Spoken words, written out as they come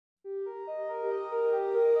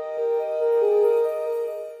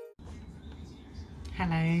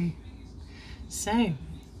Hello. So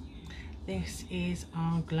this is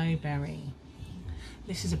our Glowberry.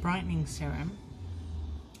 This is a brightening serum.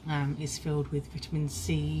 It's filled with vitamin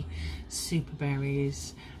C, super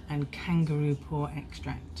berries and kangaroo paw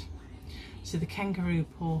extract. So the kangaroo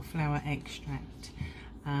paw flower extract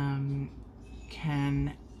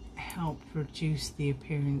can help reduce the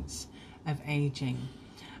appearance of aging.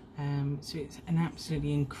 So it's an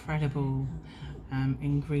absolutely incredible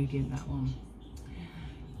ingredient, that one.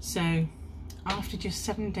 So after just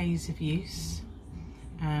 7 days of use,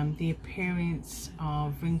 the appearance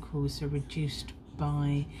of wrinkles are reduced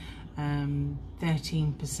by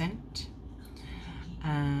 13%,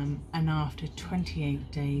 and after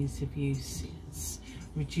 28 days of use it's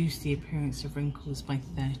reduced the appearance of wrinkles by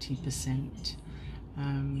 30%.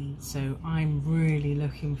 So I'm really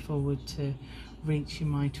looking forward to reaching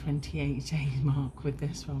my 28-day mark with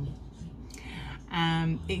this one.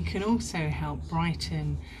 It can also help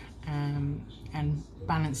brighten and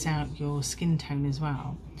balance out your skin tone as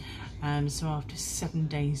well. So after 7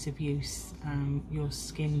 days of use, your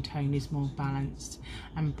skin tone is more balanced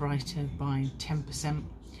and brighter by 10%,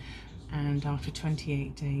 and after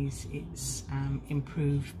 28 days it's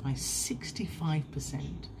improved by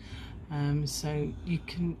 65%. So you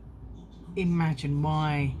can imagine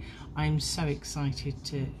why I'm so excited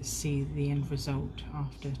to see the end result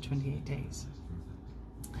after 28 days.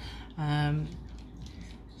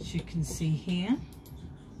 As you can see here,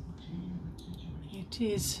 it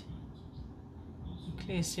is a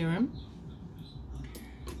clear serum.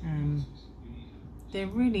 There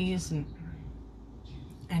really isn't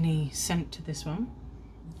any scent to this one.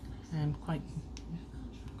 Quite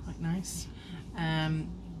nice.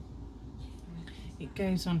 It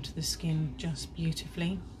goes onto the skin just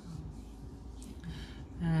beautifully.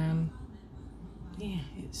 Yeah,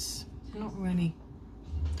 it's not really,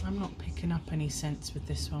 I'm not picking up any scents with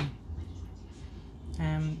this one.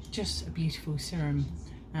 Just a beautiful serum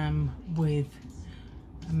with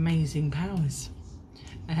amazing powers.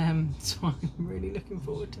 So I'm really looking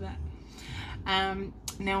forward to that.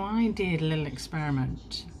 Now I did a little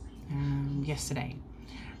experiment yesterday.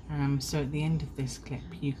 So at the end of this clip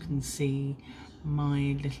you can see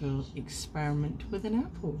my little experiment with an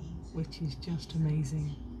apple, which is just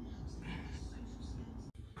amazing.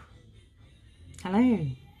 Hello.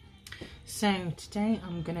 So today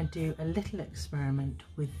I'm going to do a little experiment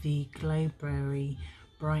with the Glowberry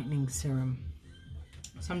brightening serum.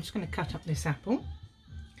 So I'm just going to cut up this apple.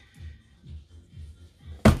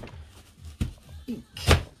 Eek.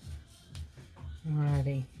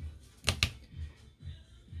 Alrighty.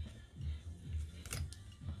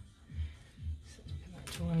 So let's put that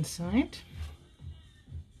to one side.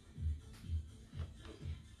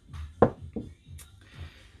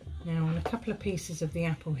 Now on a couple of pieces of the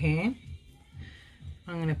apple here,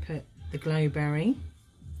 I'm going to put the Glowberry.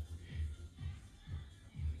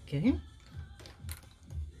 Okay.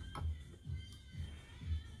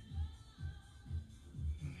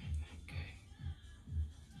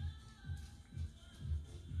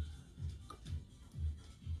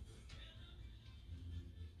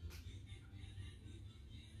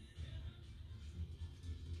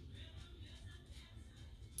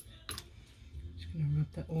 Just going to rub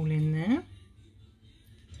that all in there.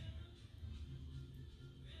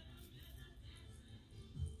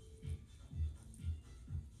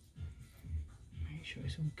 Make sure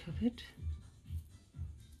it's all covered.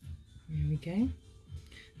 There we go.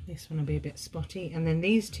 This one will be a bit spotty, and then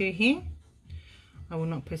these two here I will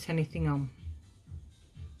not put anything on.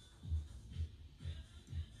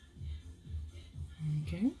 There we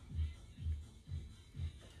go.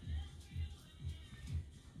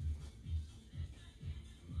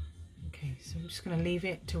 Okay, so I'm just going to leave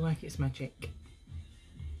it to work its magic.